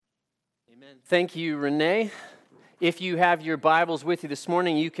Amen. Thank you, Renee. If you have your Bibles with you this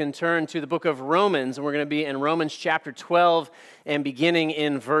morning, you can turn to the book of Romans, and we're going to be in Romans chapter 12 and beginning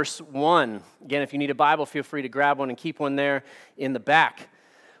in verse 1. Again, if you need a Bible, feel free to grab one and keep one there in the back.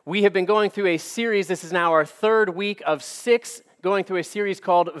 We have been going through a series. This is now our third week of 6, going through a series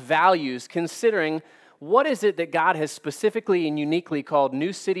called Values, considering what is it that God has specifically and uniquely called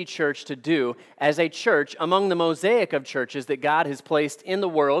New City Church to do as a church among the mosaic of churches that God has placed in the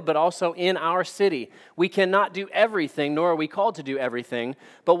world, but also in our city. We cannot do everything, nor are we called to do everything,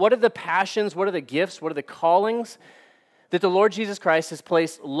 but what are the passions, what are the gifts, what are the callings that the Lord Jesus Christ has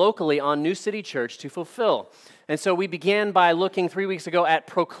placed locally on New City Church to fulfill? And so we began by looking 3 weeks ago at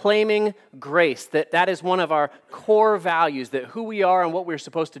proclaiming grace, that is one of our core values, that who we are and what we're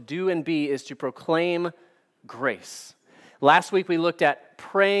supposed to do and be is to proclaim grace. Last week we looked at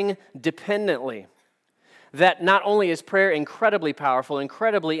praying dependently, that not only is prayer incredibly powerful,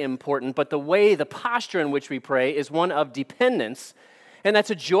 incredibly important, but the posture in which we pray is one of dependence. And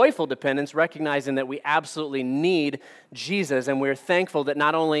that's a joyful dependence, recognizing that we absolutely need Jesus, and we're thankful that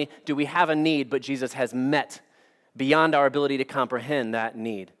not only do we have a need, but Jesus has met beyond our ability to comprehend that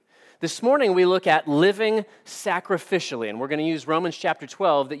need. This morning we look at living sacrificially, and we're going to use Romans chapter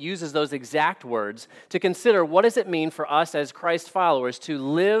 12 that uses those exact words to consider what does it mean for us as Christ followers to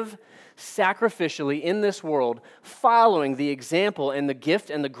live sacrificially in this world, following the example and the gift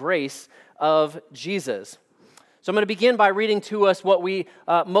and the grace of Jesus. So I'm going to begin by reading to us what we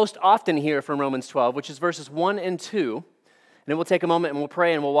most often hear from Romans 12, which is verses 1 and 2. And then we'll take a moment and we'll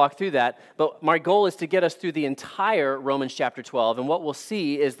pray and we'll walk through that. But my goal is to get us through the entire Romans chapter 12. And what we'll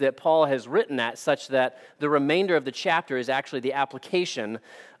see is that Paul has written that such that the remainder of the chapter is actually the application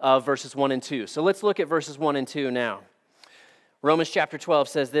of verses 1 and 2. So let's look at verses 1 and 2 now. Romans chapter 12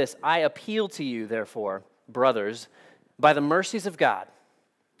 says this: I appeal to you, therefore, brothers, by the mercies of God,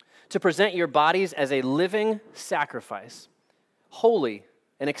 to present your bodies as a living sacrifice, holy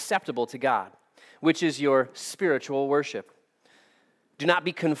and acceptable to God, which is your spiritual worship. Do not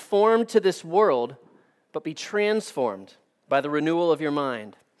be conformed to this world, but be transformed by the renewal of your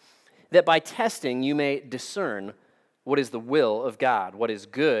mind, that by testing you may discern what is the will of God, what is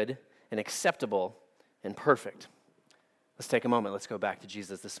good and acceptable and perfect. Let's take a moment. Let's go back to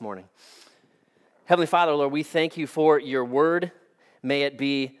Jesus this morning. Heavenly Father, Lord, we thank you for your word. May it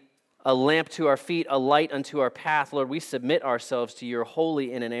be a lamp to our feet, a light unto our path. Lord, we submit ourselves to your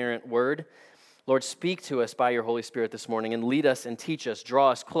holy and inerrant word. Lord, speak to us by your Holy Spirit this morning and lead us and teach us.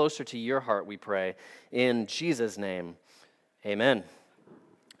 Draw us closer to your heart, we pray. In Jesus' name, amen.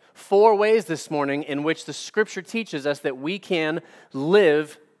 4 ways this morning in which the Scripture teaches us that we can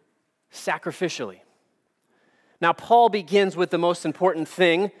live sacrificially. Now, Paul begins with the most important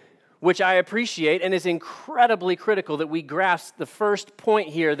thing, which I appreciate and is incredibly critical that we grasp the first point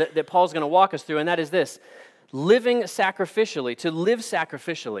here that Paul's going to walk us through, and that is this: living sacrificially, to live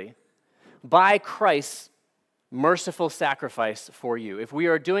sacrificially by Christ's merciful sacrifice for you. If we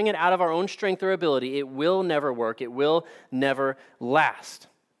are doing it out of our own strength or ability, it will never work. It will never last.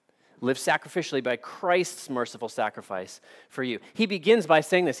 Live sacrificially by Christ's merciful sacrifice for you. He begins by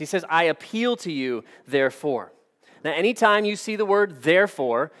saying this. He says, I appeal to you, therefore. Now, anytime you see the word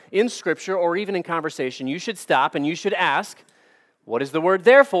therefore in Scripture or even in conversation, you should stop and you should ask, what is the word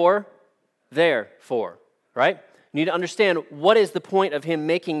therefore there for, right? You need to understand what is the point of him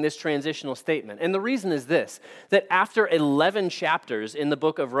making this transitional statement. And the reason is this, that after 11 chapters in the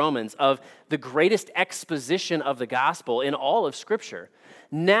book of Romans of the greatest exposition of the gospel in all of Scripture,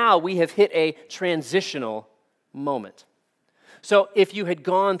 now we have hit a transitional moment. So if you had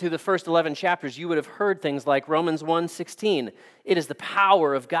gone through the first 11 chapters, you would have heard things like Romans 1:16. It is the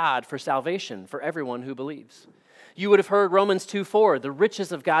power of God for salvation for everyone who believes. You would have heard Romans 2:4. The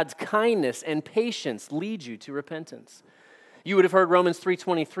riches of God's kindness and patience lead you to repentance. You would have heard Romans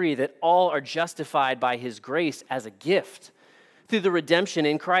 3:23, that all are justified by his grace as a gift through the redemption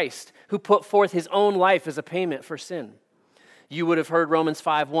in Christ, who put forth his own life as a payment for sin. You would have heard Romans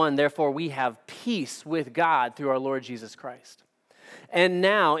 5:1, therefore we have peace with God through our Lord Jesus Christ. And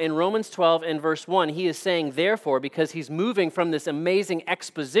now in Romans 12 and verse 1, he is saying therefore, because he's moving from this amazing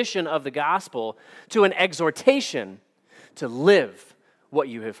exposition of the gospel to an exhortation to live what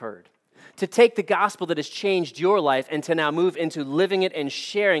you have heard. To take the gospel that has changed your life and to now move into living it and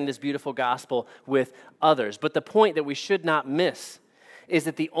sharing this beautiful gospel with others. But the point that we should not miss is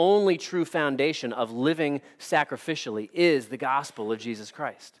that the only true foundation of living sacrificially is the gospel of Jesus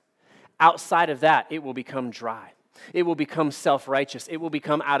Christ. Outside of that, it will become dry. It will become self-righteous. It will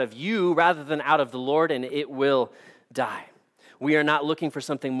become out of you rather than out of the Lord, and it will die. We are not looking for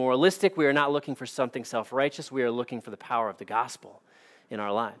something moralistic. We are not looking for something self-righteous. We are looking for the power of the gospel in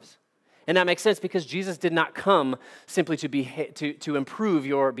our lives. And that makes sense because Jesus did not come simply to improve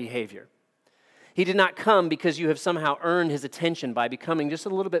your behavior. He did not come because you have somehow earned his attention by becoming just a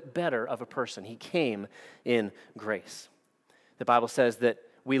little bit better of a person. He came in grace. The Bible says that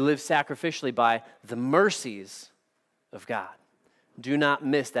we live sacrificially by the mercies of God. Do not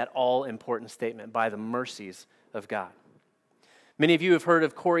miss that all-important statement, by the mercies of God. Many of you have heard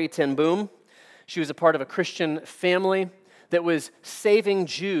of Corrie ten Boom. She was a part of a Christian family that was saving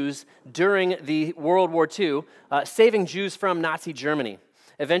Jews during the World War II, saving Jews from Nazi Germany.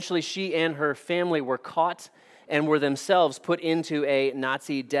 Eventually, she and her family were caught and were themselves put into a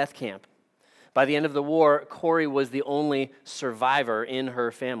Nazi death camp. By the end of the war, Corrie was the only survivor in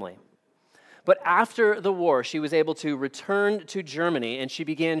her family. But after the war, she was able to return to Germany, and she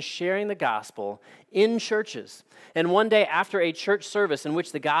began sharing the gospel in churches. And one day, after a church service in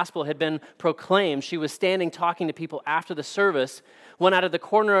which the gospel had been proclaimed, she was standing talking to people after the service, when out of the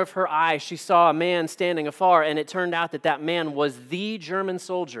corner of her eye, she saw a man standing afar, and it turned out that that man was the German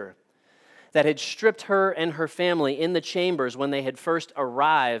soldier that had stripped her and her family in the chambers when they had first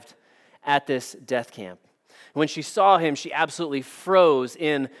arrived at this death camp. When she saw him, she absolutely froze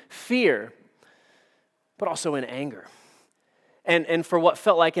in fear, but also in anger. And for what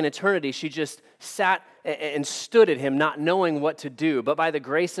felt like an eternity, she just sat and stood at him, not knowing what to do. But by the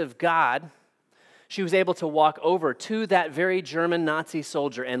grace of God, she was able to walk over to that very German Nazi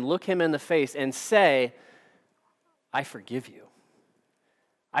soldier and look him in the face and say, I forgive you.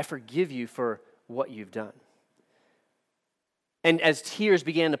 I forgive you for what you've done. And as tears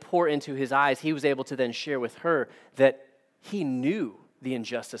began to pour into his eyes, he was able to then share with her that he knew the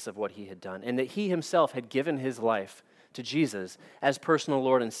injustice of what he had done, and that he himself had given his life to Jesus as personal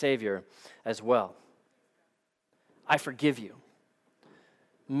Lord and Savior as well. I forgive you.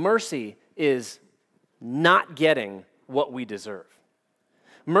 Mercy is not getting what we deserve.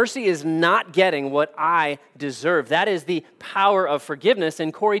 Mercy is not getting what I deserve. That is the power of forgiveness,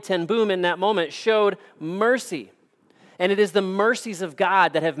 and Corrie ten Boom in that moment showed mercy. And it is the mercies of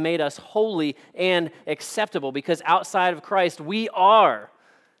God that have made us holy and acceptable, because outside of Christ, we are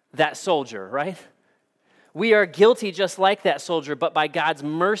that soldier, right? We are guilty just like that soldier, but by God's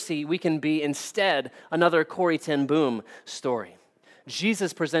mercy, we can be instead another Corrie ten Boom story.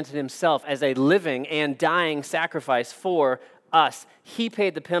 Jesus presented himself as a living and dying sacrifice for us. He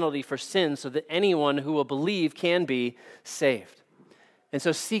paid the penalty for sin so that anyone who will believe can be saved. And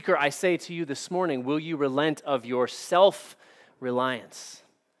so, seeker, I say to you this morning, will you relent of your self-reliance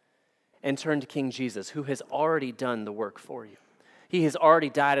and turn to King Jesus, who has already done the work for you? He has already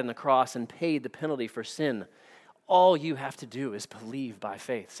died on the cross and paid the penalty for sin. All you have to do is believe by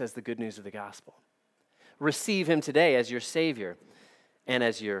faith, says the good news of the gospel. Receive him today as your Savior and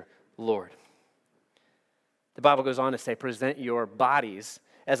as your Lord. The Bible goes on to say, present your bodies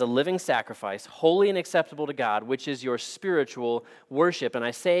as a living sacrifice, holy and acceptable to God, which is your spiritual worship. And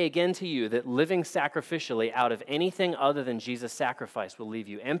I say again to you that living sacrificially out of anything other than Jesus' sacrifice will leave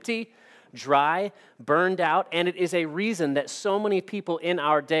you empty, dry, burned out, and it is a reason that so many people in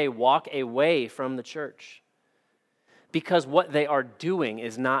our day walk away from the church, because what they are doing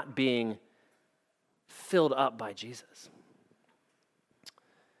is not being filled up by Jesus.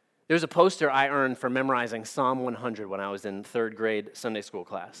 There's a poster I earned for memorizing Psalm 100 when I was in third grade Sunday school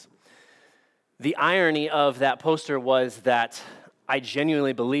class. The irony of that poster was that I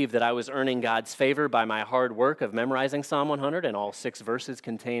genuinely believed that I was earning God's favor by my hard work of memorizing Psalm 100 and all 6 verses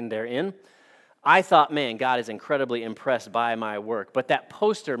contained therein. I thought, man, God is incredibly impressed by my work. But that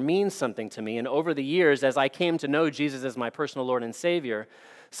poster means something to me, and over the years, as I came to know Jesus as my personal Lord and Savior,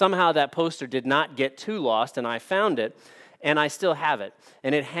 somehow that poster did not get too lost, and I found it. And I still have it,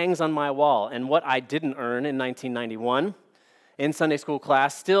 and it hangs on my wall. And what I didn't earn in 1991 in Sunday school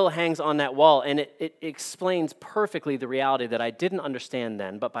class still hangs on that wall, and it explains perfectly the reality that I didn't understand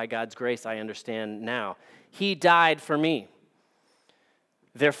then, but by God's grace I understand now. He died for me.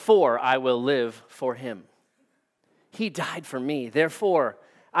 Therefore, I will live for him. He died for me. Therefore,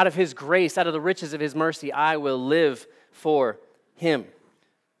 out of his grace, out of the riches of his mercy, I will live for him.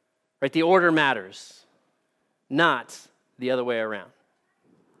 Right? The order matters, not the other way around.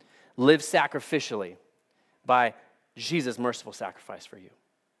 Live sacrificially by Jesus' merciful sacrifice for you.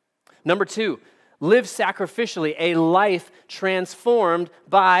 Number 2, live sacrificially, a life transformed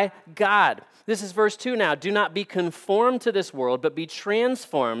by God. This is verse 2 now. Do not be conformed to this world, but be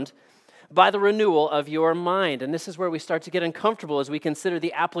transformed by the renewal of your mind. And this is where we start to get uncomfortable as we consider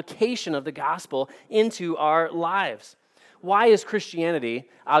the application of the gospel into our lives. Why is Christianity,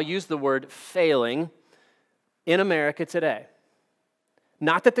 I'll use the word failing, in America today?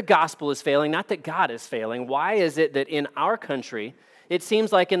 Not that the gospel is failing, not that God is failing. Why is it that in our country It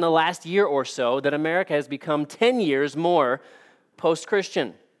seems like in the last year or so that America has become 10 years more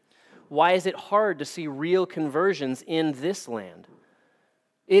post-Christian. Why is it hard to see real conversions in this land?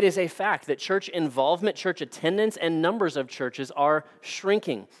 It is a fact that church involvement, church attendance, and numbers of churches are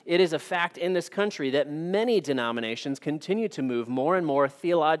shrinking. It is a fact in this country that many denominations continue to move more and more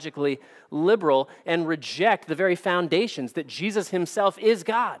theologically liberal and reject the very foundations that Jesus himself is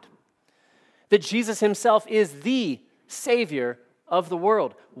God, that Jesus himself is the Savior of the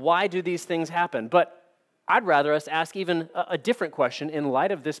world. Why do these things happen? But I'd rather us ask even a different question in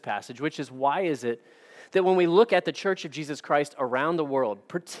light of this passage, which is, why is it that when we look at the Church of Jesus Christ around the world,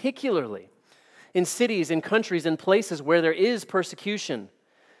 particularly in cities, in countries, in places where there is persecution,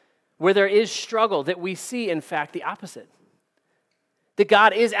 where there is struggle, that we see, in fact, the opposite? That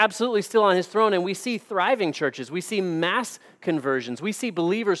God is absolutely still on his throne, and we see thriving churches, we see mass conversions, we see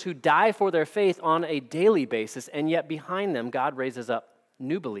believers who die for their faith on a daily basis, and yet behind them, God raises up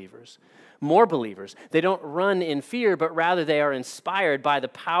new believers, more believers. They don't run in fear, but rather they are inspired by the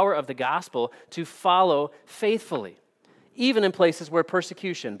power of the gospel to follow faithfully, even in places where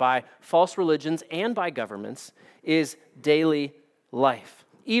persecution by false religions and by governments is daily life.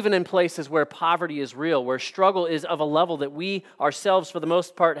 Even in places where poverty is real, where struggle is of a level that we ourselves, for the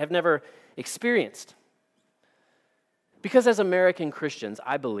most part, have never experienced. Because as American Christians,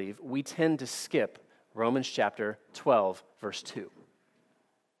 I believe, we tend to skip Romans chapter 12, verse 2.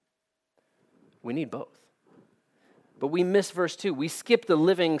 We need both. But we miss verse 2. We skip the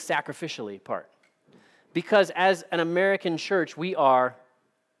living sacrificially part. Because as an American church, we are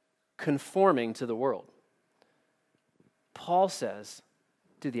conforming to the world. Paul says,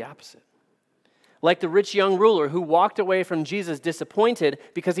 do the opposite. Like the rich young ruler who walked away from Jesus disappointed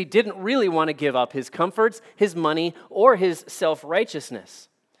because he didn't really want to give up his comforts, his money, or his self-righteousness.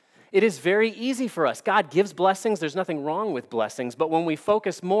 It is very easy for us. God gives blessings. There's nothing wrong with blessings. But when we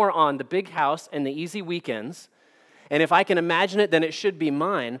focus more on the big house and the easy weekends, and if I can imagine it, then it should be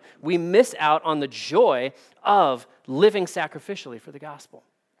mine, we miss out on the joy of living sacrificially for the gospel.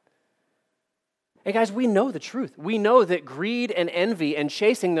 And guys, we know the truth. We know that greed and envy and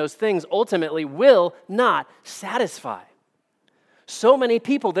chasing those things ultimately will not satisfy. So many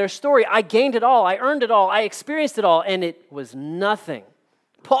people, their story, I gained it all, I earned it all, I experienced it all, and it was nothing.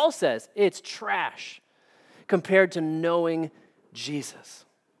 Paul says it's trash compared to knowing Jesus.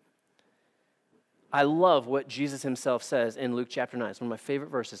 I love what Jesus himself says in Luke chapter 9. It's one of my favorite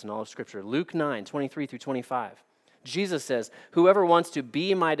verses in all of Scripture. Luke 9, 23 through 25. Jesus says, whoever wants to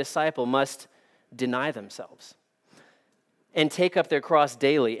be my disciple must deny themselves and take up their cross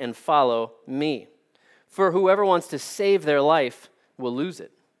daily and follow me. For whoever wants to save their life will lose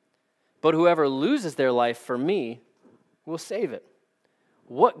it. But whoever loses their life for me will save it.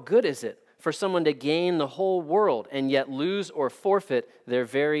 What good is it for someone to gain the whole world and yet lose or forfeit their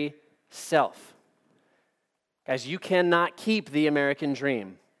very self? Guys, you cannot keep the American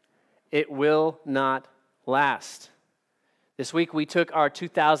dream. It will not last. This week we took our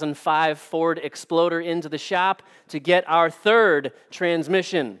 2005 Ford Exploder into the shop to get our third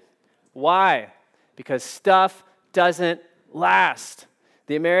transmission. Why? Because stuff doesn't last.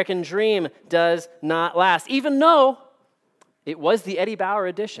 The American dream does not last. Even though it was the Eddie Bauer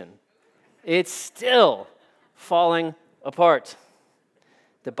edition, it's still falling apart.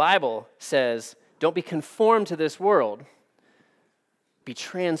 The Bible says, don't be conformed to this world. Be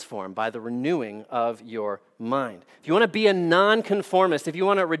transformed by the renewing of your mind. If you want to be a nonconformist, if you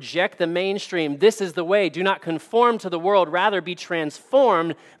want to reject the mainstream, this is the way. Do not conform to the world. Rather, be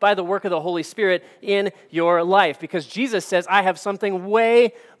transformed by the work of the Holy Spirit in your life. Because Jesus says, I have something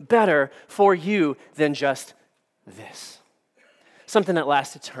way better for you than just this. Something that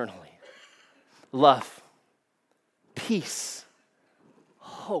lasts eternally. Love, peace,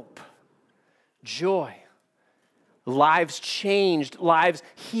 hope, joy. Lives changed, lives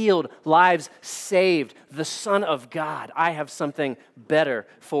healed, lives saved. The Son of God. I have something better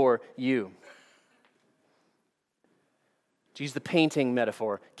for you. To use the painting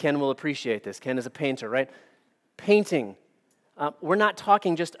metaphor, Ken will appreciate this. Ken is a painter, right? Painting. We're not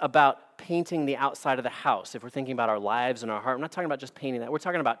talking just about painting the outside of the house. If we're thinking about our lives and our heart, we're not talking about just painting that. We're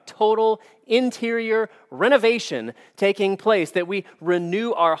talking about total interior renovation taking place, that we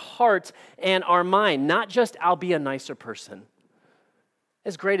renew our heart and our mind. Not just, I'll be a nicer person.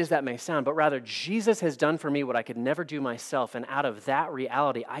 As great as that may sound, but rather, Jesus has done for me what I could never do myself. And out of that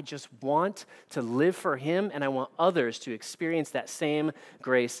reality, I just want to live for Him, and I want others to experience that same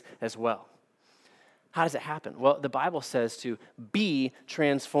grace as well. How does it happen? Well, the Bible says to be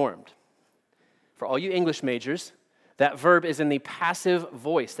transformed. For all you English majors, that verb is in the passive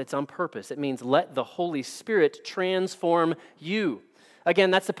voice. That's on purpose. It means let the Holy Spirit transform you.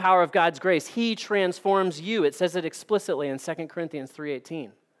 Again, that's the power of God's grace. He transforms you. It says it explicitly in 2 Corinthians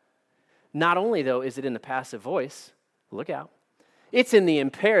 3:18. Not only, though, is it in the passive voice, look out, it's in the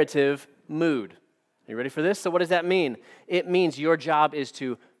imperative mood. Are you ready for this? So what does that mean? It means your job is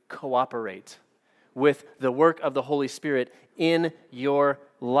to cooperate with the work of the Holy Spirit in your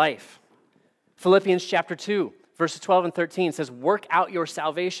life. Philippians chapter 2, verses 12 and 13 says, work out your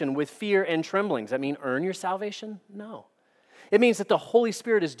salvation with fear and trembling. Does that mean earn your salvation? No. It means that the Holy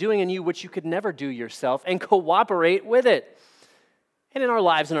Spirit is doing in you what you could never do yourself and cooperate with it. And in our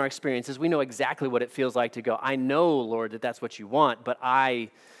lives and our experiences, we know exactly what it feels like to go, I know, Lord, that that's what you want, but I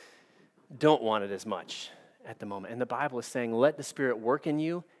don't want it as much at the moment. And the Bible is saying, let the Spirit work in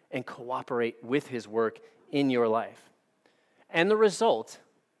you and cooperate with his work in your life. And the result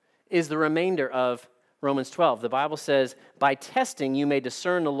is the remainder of Romans 12. The Bible says, by testing you may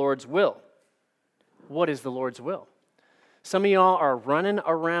discern the Lord's will. What is the Lord's will? Some of y'all are running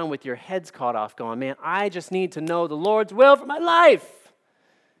around with your heads caught off going, man, I just need to know the Lord's will for my life.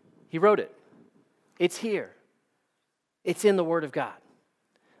 He wrote it. It's here. It's in the Word of God.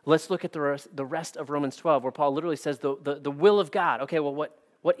 Let's look at the rest of Romans 12, where Paul literally says the will of God. Okay, well,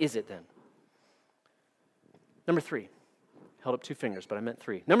 what is it then? Number 3. Held up 2 fingers, but I meant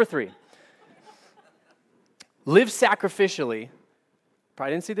 3. Number 3. Live sacrificially,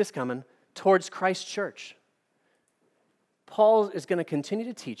 probably didn't see this coming, towards Christ's church. Paul is going to continue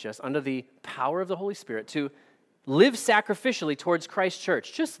to teach us under the power of the Holy Spirit to live sacrificially towards Christ's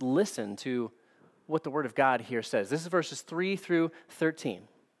church. Just listen to what the Word of God here says. This is verses 3 through 13.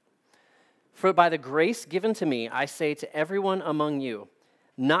 For by the grace given to me, I say to everyone among you,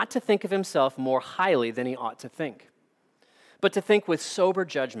 not to think of himself more highly than he ought to think, but to think with sober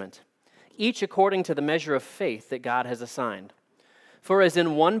judgment, each according to the measure of faith that God has assigned. For as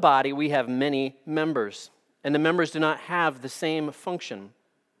in one body we have many members, and the members do not have the same function.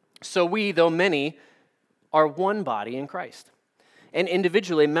 So we, though many, are one body in Christ, and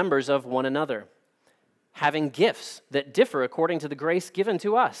individually members of one another, having gifts that differ according to the grace given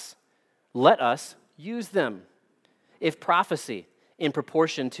to us. Let us use them. If prophecy, in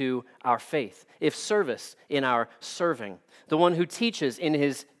proportion to our faith. If service, in our serving. The one who teaches in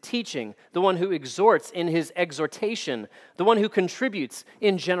his teaching. The one who exhorts in his exhortation. The one who contributes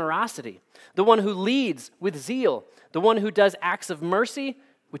in generosity. The one who leads with zeal. The one who does acts of mercy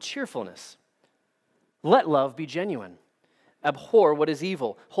with cheerfulness. Let love be genuine. Abhor what is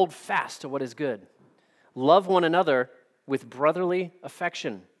evil. Hold fast to what is good. Love one another with brotherly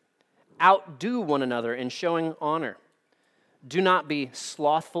affection. Outdo one another in showing honor. Do not be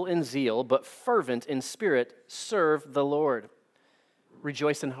slothful in zeal, but fervent in spirit. Serve the Lord.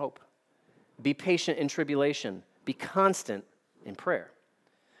 Rejoice in hope. Be patient in tribulation. Be constant in prayer.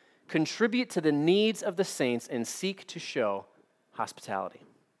 Contribute to the needs of the saints and seek to show hospitality.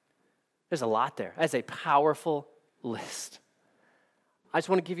 There's a lot there. That's a powerful list. I just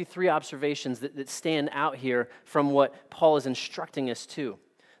want to give you 3 observations that stand out here from what Paul is instructing us to.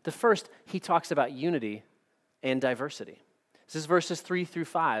 The first, he talks about unity and diversity. This is verses 3 through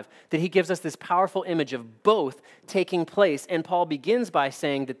 5, that he gives us this powerful image of both taking place. And Paul begins by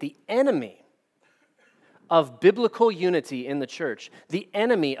saying that the enemy of biblical unity in the church, the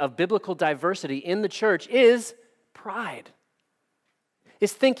enemy of biblical diversity in the church is pride.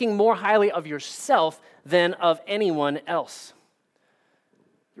 Is thinking more highly of yourself than of anyone else.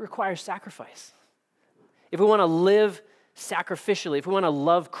 It requires sacrifice. If we want to live sacrificially, if we want to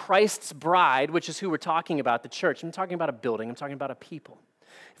love Christ's bride, which is who we're talking about, the church, I'm talking about a building, I'm talking about a people.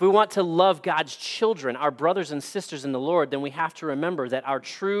 If we want to love God's children, our brothers and sisters in the Lord, then we have to remember that our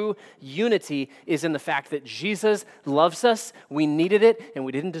true unity is in the fact that Jesus loves us, we needed it, and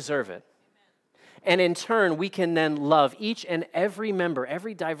we didn't deserve it. And in turn, we can then love each and every member,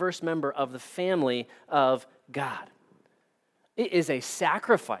 every diverse member of the family of God. It is a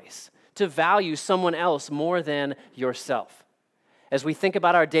sacrifice to value someone else more than yourself. As we think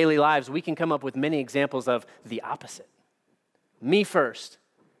about our daily lives, we can come up with many examples of the opposite. Me first,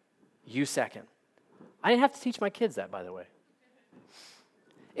 you second. I didn't have to teach my kids that, by the way.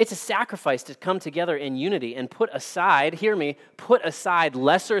 It's a sacrifice to come together in unity and put aside, hear me, put aside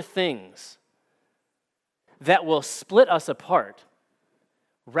lesser things that will split us apart,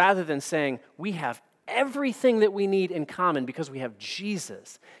 rather than saying we have everything that we need in common because we have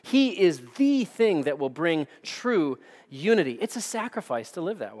Jesus. He is the thing that will bring true unity. It's a sacrifice to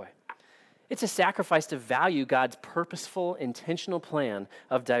live that way. It's a sacrifice to value God's purposeful, intentional plan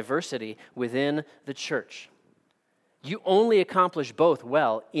of diversity within the church. You only accomplish both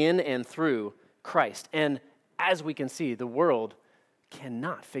well in and through Christ. And as we can see, the world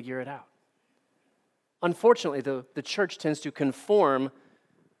cannot figure it out. Unfortunately, the church tends to conform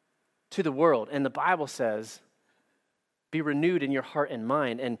to the world, and the Bible says, be renewed in your heart and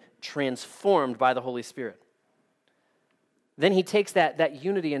mind and transformed by the Holy Spirit. Then he takes that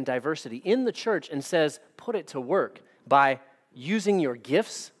unity and diversity in the church and says, put it to work by using your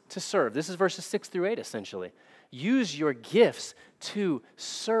gifts to serve. This is verses 6 through 8, essentially. Use your gifts to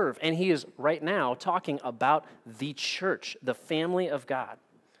serve. And he is right now talking about the church, the family of God.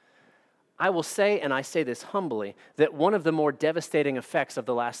 I will say, and I say this humbly, that one of the more devastating effects of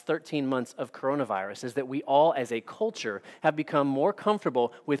the last 13 months of coronavirus is that we all, as a culture, have become more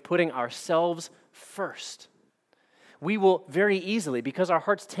comfortable with putting ourselves first. We will very easily, because our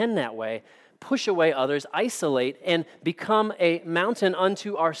hearts tend that way, push away others, isolate, and become a mountain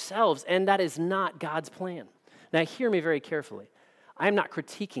unto ourselves, and that is not God's plan. Now, hear me very carefully. I am not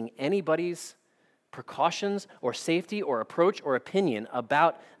critiquing anybody's precautions or safety or approach or opinion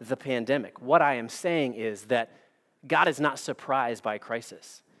about the pandemic. What I am saying is that God is not surprised by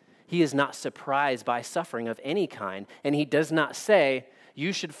crisis. He is not surprised by suffering of any kind, and he does not say,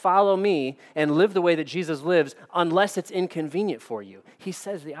 you should follow me and live the way that Jesus lives unless it's inconvenient for you. He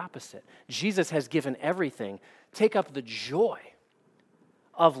says the opposite. Jesus has given everything. Take up the joy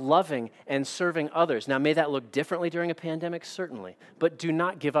of loving and serving others. Now, may that look differently during a pandemic? Certainly. But do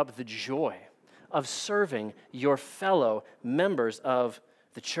not give up the joy of serving your fellow members of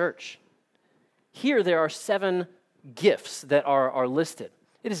the church. Here there are 7 gifts that are listed.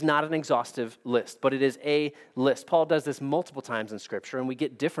 It is not an exhaustive list, but it is a list. Paul does this multiple times in Scripture, and we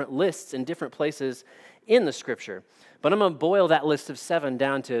get different lists in different places in the Scripture. But I'm going to boil that list of 7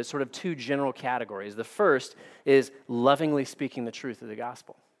 down to sort of 2 general categories. The first is lovingly speaking the truth of the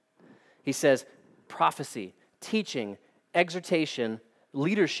gospel. He says prophecy, teaching, exhortation,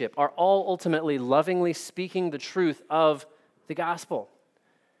 leadership are all ultimately lovingly speaking the truth of the gospel.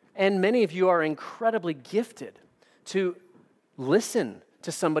 And many of you are incredibly gifted to listen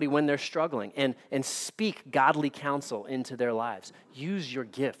to somebody when they're struggling and speak godly counsel into their lives. Use your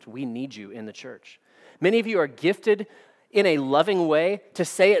gift. We need you in the church. Many of you are gifted in a loving way to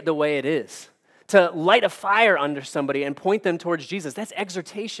say it the way it is, to light a fire under somebody and point them towards Jesus. That's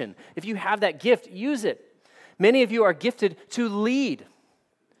exhortation. If you have that gift, use it. Many of you are gifted to lead.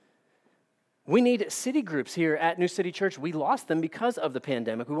 We need city groups here at New City Church. We lost them because of the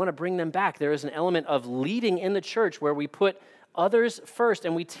pandemic. We want to bring them back. There is an element of leading in the church where we put others first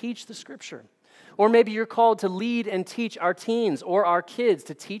and we teach the Scripture. Or maybe you're called to lead and teach our teens or our kids,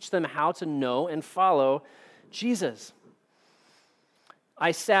 to teach them how to know and follow Jesus.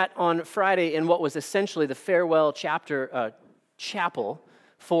 I sat on Friday in what was essentially the farewell chapel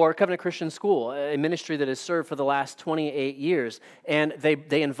for Covenant Christian School, a ministry that has served for the last 28 years. And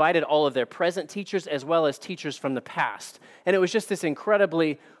they invited all of their present teachers as well as teachers from the past. And it was just this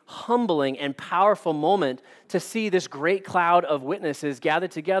incredibly humbling and powerful moment to see this great cloud of witnesses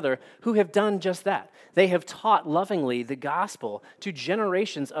gathered together who have done just that. They have taught lovingly the gospel to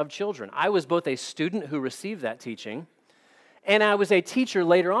generations of children. I was both a student who received that teaching, and I was a teacher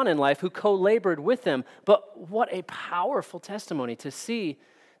later on in life who co-labored with them. But what a powerful testimony to see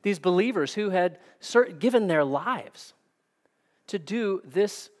these believers who had given their lives to do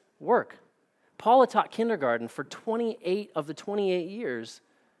this work. Paula taught kindergarten for 28 of the 28 years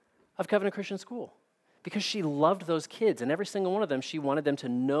of Covenant Christian School because she loved those kids, and every single one of them, she wanted them to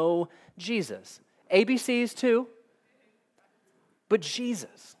know Jesus. ABCs too, but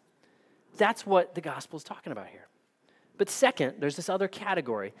Jesus. That's what the gospel is talking about here. But second, there's this other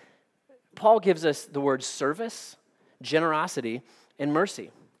category. Paul gives us the words service, generosity, and mercy.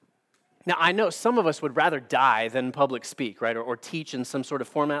 Now, I know some of us would rather die than public speak, right, or teach in some sort of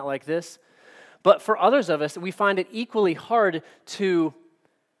format like this. But for others of us, we find it equally hard to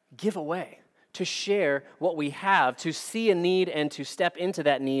give away, to share what we have, to see a need and to step into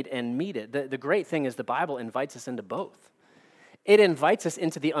that need and meet it. The great thing is the Bible invites us into both. It invites us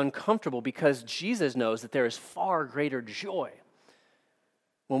into the uncomfortable because Jesus knows that there is far greater joy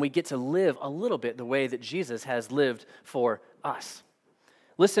when we get to live a little bit the way that Jesus has lived for us.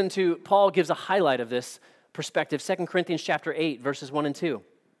 Listen to, Paul gives a highlight of this perspective, 2 Corinthians chapter 8, verses 1 and 2.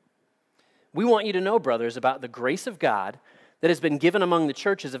 We want you to know, brothers, about the grace of God that has been given among the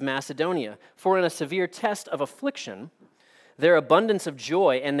churches of Macedonia. For in a severe test of affliction, their abundance of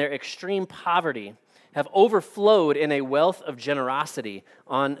joy and their extreme poverty have overflowed in a wealth of generosity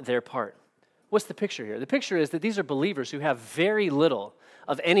on their part. What's the picture here? The picture is that these are believers who have very little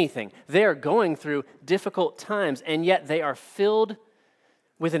of anything. They are going through difficult times, and yet they are filled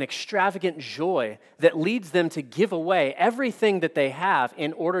with an extravagant joy that leads them to give away everything that they have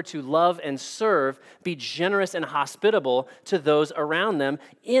in order to love and serve, be generous and hospitable to those around them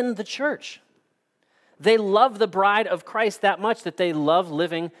in the church. They love the bride of Christ that much that they love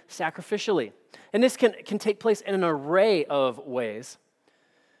living sacrificially. And this can take place in an array of ways.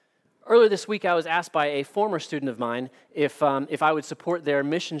 Earlier this week, I was asked by a former student of mine if I would support their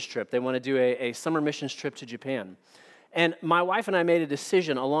missions trip. They want to do a summer missions trip to Japan. And my wife and I made a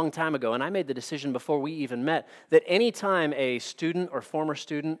decision a long time ago, and I made the decision before we even met, that anytime a student or former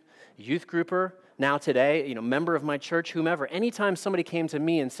student, youth grouper, now today, member of my church, whomever, anytime somebody came to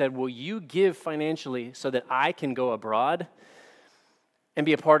me and said, will you give financially so that I can go abroad and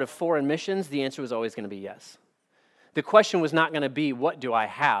be a part of foreign missions, the answer was always going to be yes. The question was not going to be, what do I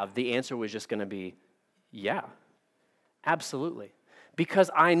have? The answer was just going to be, yeah, absolutely. Because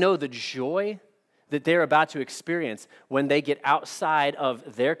I know the joy that they're about to experience when they get outside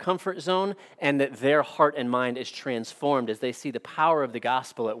of their comfort zone and that their heart and mind is transformed as they see the power of the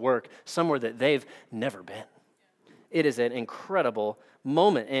gospel at work somewhere that they've never been. It is an incredible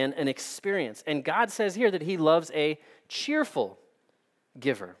moment and an experience. And God says here that he loves a cheerful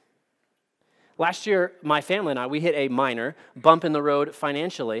giver. Last year, my family and I, we hit a minor bump in the road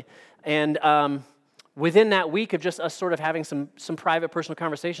financially, and within that week of just us sort of having some private personal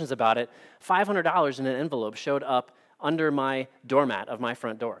conversations about it, $500 in an envelope showed up under my doormat of my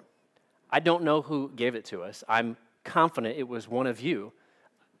front door. I don't know who gave it to us. I'm confident it was one of you.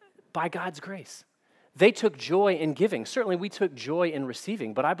 By God's grace. They took joy in giving. Certainly we took joy in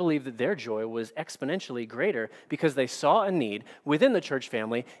receiving, but I believe that their joy was exponentially greater because they saw a need within the church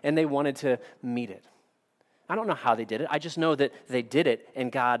family and they wanted to meet it. I don't know how they did it. I just know that they did it and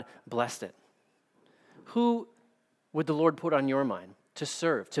God blessed it. Who would the Lord put on your mind to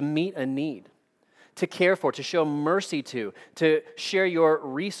serve, to meet a need, to care for, to show mercy to share your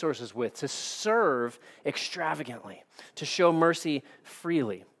resources with, to serve extravagantly, to show mercy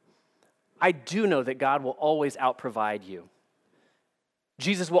freely? I do know that God will always out-provide you.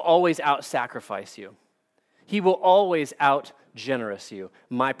 Jesus will always out-sacrifice you. He will always out-generous you.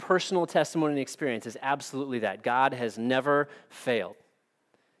 My personal testimony and experience is absolutely that. God has never failed.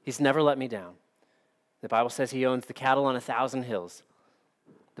 He's never let me down. The Bible says he owns the cattle on 1,000 hills.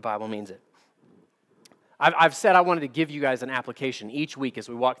 The Bible means it. I've said I wanted to give you guys an application each week as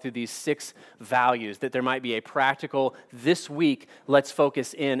we walk through these 6 values, that there might be a practical, this week, let's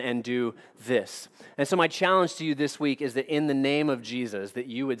focus in and do this. And so my challenge to you this week is that in the name of Jesus, that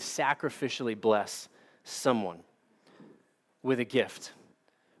you would sacrificially bless someone with a gift,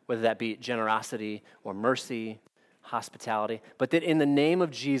 whether that be generosity or mercy, hospitality, but that in the name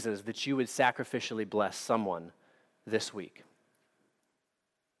of Jesus, that you would sacrificially bless someone this week.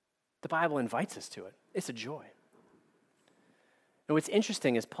 The Bible invites us to it. It's a joy. And what's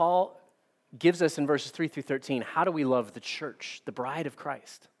interesting is Paul gives us in verses 3 through 13, how do we love the church, the bride of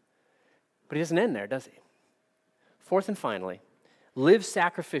Christ? But he doesn't end there, does he? Fourth and finally, live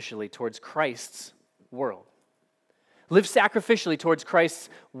sacrificially towards Christ's world. Live sacrificially towards Christ's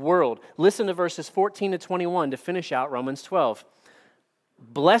world. Listen to verses 14 to 21 to finish out Romans 12.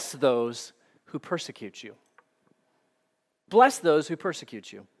 Bless those who persecute you. Bless those who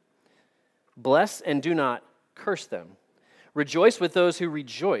persecute you. Bless and do not curse them. Rejoice with those who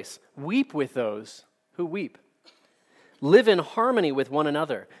rejoice. Weep with those who weep. Live in harmony with one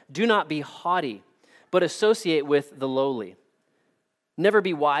another. Do not be haughty, but associate with the lowly. Never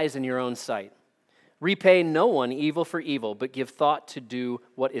be wise in your own sight. Repay no one evil for evil, but give thought to do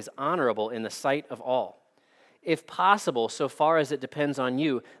what is honorable in the sight of all. If possible, so far as it depends on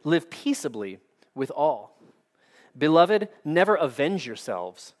you, live peaceably with all. Beloved, never avenge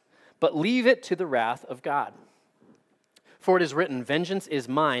yourselves, but leave it to the wrath of God. For it is written, vengeance is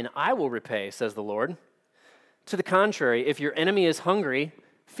mine, I will repay, says the Lord. To the contrary, if your enemy is hungry,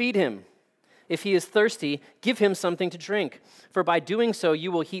 feed him. If he is thirsty, give him something to drink, for by doing so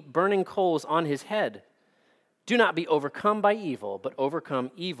you will heap burning coals on his head. Do not be overcome by evil, but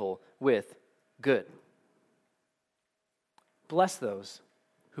overcome evil with good. Bless those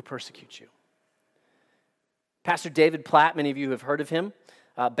who persecute you. Pastor David Platt, many of you have heard of him,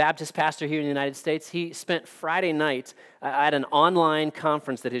 Baptist pastor here in the United States. He spent Friday night at an online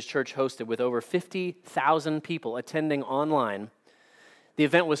conference that his church hosted with over 50,000 people attending online. The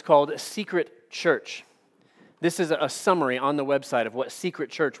event was called Secret Church. This is a summary on the website of what Secret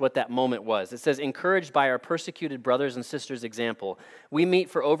Church, what that moment was. It says, encouraged by our persecuted brothers and sisters' example, we meet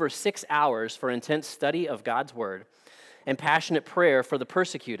for over 6 hours for intense study of God's Word and passionate prayer for the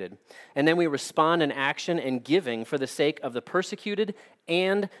persecuted. And then we respond in action and giving for the sake of the persecuted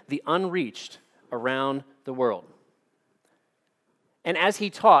and the unreached around the world. And as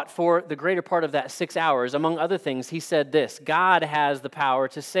he taught for the greater part of that 6 hours, among other things, he said this: God has the power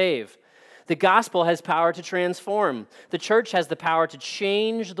to save. The gospel has power to transform. The church has the power to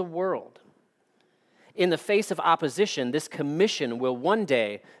change the world. in the face of opposition, this commission will one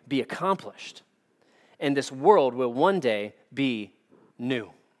day be accomplished, and this world will one day be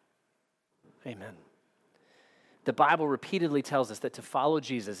new. Amen. The Bible repeatedly tells us that to follow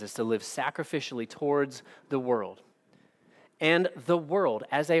Jesus is to live sacrificially towards the world. And the world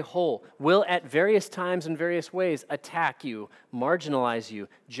as a whole will at various times and various ways attack you, marginalize you,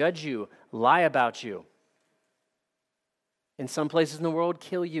 judge you, lie about you. In some places in the world,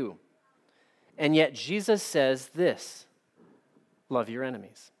 kill you. And yet Jesus says this: love your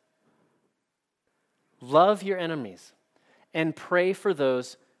enemies. Love your enemies and pray for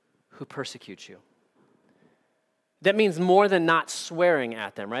those who persecute you. That means more than not swearing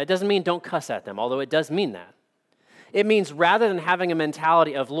at them, right? It doesn't mean don't cuss at them, although it does mean that. It means rather than having a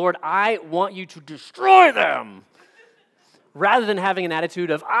mentality of, Lord, I want you to destroy them, rather than having an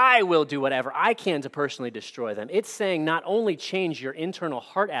attitude of, I will do whatever I can to personally destroy them, it's saying not only change your internal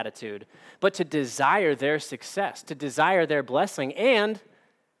heart attitude, but to desire their success, to desire their blessing, and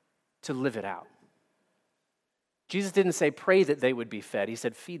to live it out. Jesus didn't say pray that they would be fed. He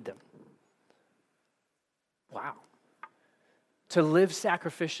said feed them. Wow. To live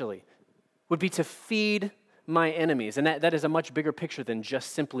sacrificially would be to feed my enemies. And that is a much bigger picture than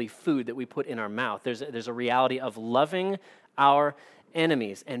just simply food that we put in our mouth. There's a reality of loving our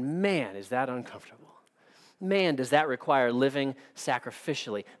enemies. And man, is that uncomfortable. Man, does that require living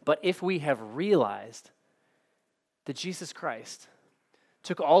sacrificially. But if we have realized that Jesus Christ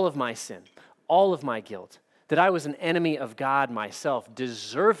took all of my sin, all of my guilt, that I was an enemy of God myself,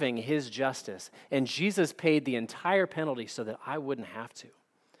 deserving his justice, and Jesus paid the entire penalty so that I wouldn't have to,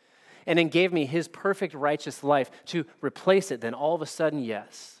 and then gave me his perfect righteous life to replace it, then all of a sudden,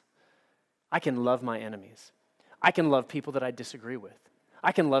 yes, I can love my enemies. I can love people that I disagree with.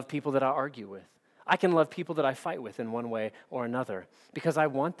 I can love people that I argue with. I can love people that I fight with in one way or another, because I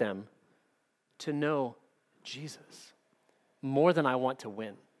want them to know Jesus more than I want to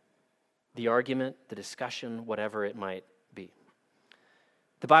win the argument, the discussion, whatever it might be.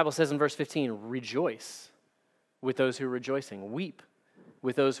 The Bible says in verse 15, rejoice with those who are rejoicing. Weep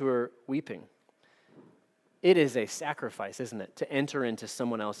with those who are weeping. It is a sacrifice, isn't it, to enter into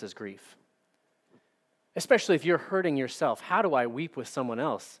someone else's grief? Especially if you're hurting yourself. How do I weep with someone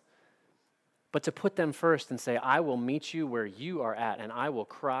else? But to put them first and say, I will meet you where you are at, and I will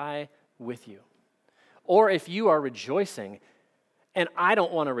cry with you. Or if you are rejoicing, and I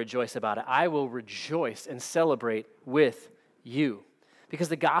don't want to rejoice about it, I will rejoice and celebrate with you. Because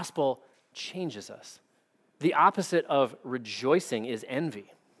the gospel changes us. The opposite of rejoicing is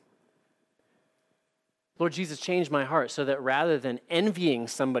envy. Lord Jesus, change my heart so that rather than envying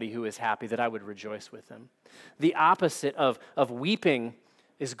somebody who is happy, that I would rejoice with them. The opposite of weeping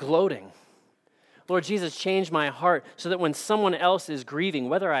is gloating. Lord Jesus, change my heart so that when someone else is grieving,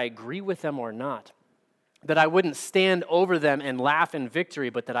 whether I agree with them or not, that I wouldn't stand over them and laugh in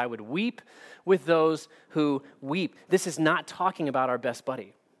victory, but that I would weep with those who weep. This is not talking about our best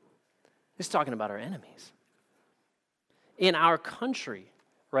buddy. This is talking about our enemies. In our country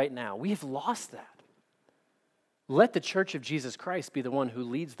right now, we have lost that. Let the Church of Jesus Christ be the one who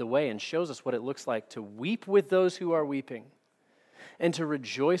leads the way and shows us what it looks like to weep with those who are weeping and to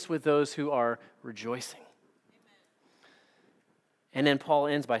rejoice with those who are rejoicing. And then Paul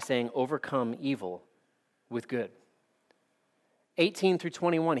ends by saying, overcome evil with good. 18 through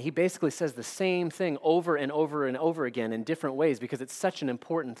 21, he basically says the same thing over and over and over again in different ways because it's such an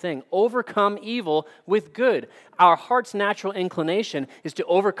important thing. Overcome evil with good. Our heart's natural inclination is to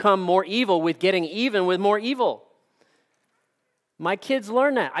overcome more evil with getting even with more evil. My kids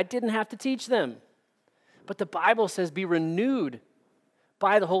learn that. I didn't have to teach them. But the Bible says be renewed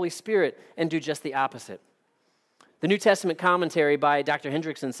by the Holy Spirit and do just the opposite. The New Testament commentary by Dr.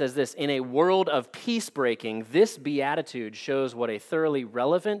 Hendrickson says this: in a world of peace-breaking, this beatitude shows what a thoroughly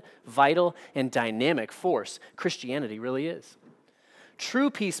relevant, vital, and dynamic force Christianity really is.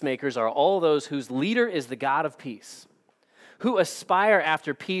 True peacemakers are all those whose leader is the God of peace, who aspire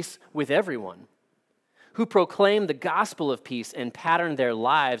after peace with everyone, who proclaim the gospel of peace and pattern their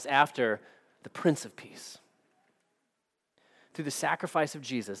lives after the Prince of Peace. Through the sacrifice of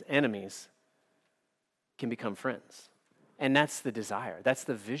Jesus, enemies can become friends. And that's the desire. That's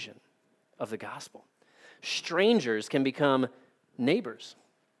the vision of the gospel. Strangers can become neighbors.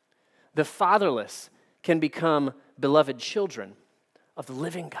 The fatherless can become beloved children of the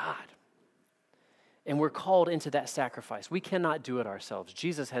living God. And we're called into that sacrifice. We cannot do it ourselves.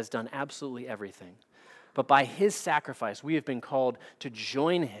 Jesus has done absolutely everything. But by his sacrifice, we have been called to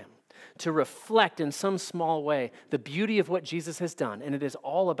join him, to reflect in some small way the beauty of what Jesus has done. And it is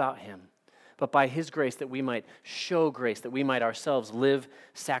all about him. but by his grace that we might show grace, that we might ourselves live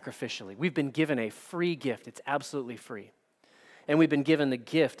sacrificially. We've been given a free gift. It's absolutely free. And we've been given the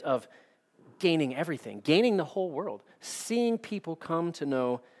gift of gaining everything, gaining the whole world, seeing people come to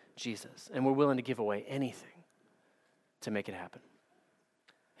know Jesus. And we're willing to give away anything to make it happen.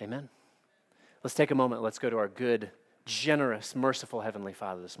 Amen. Let's take a moment. Let's go to our good, generous, merciful Heavenly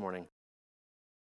Father this morning.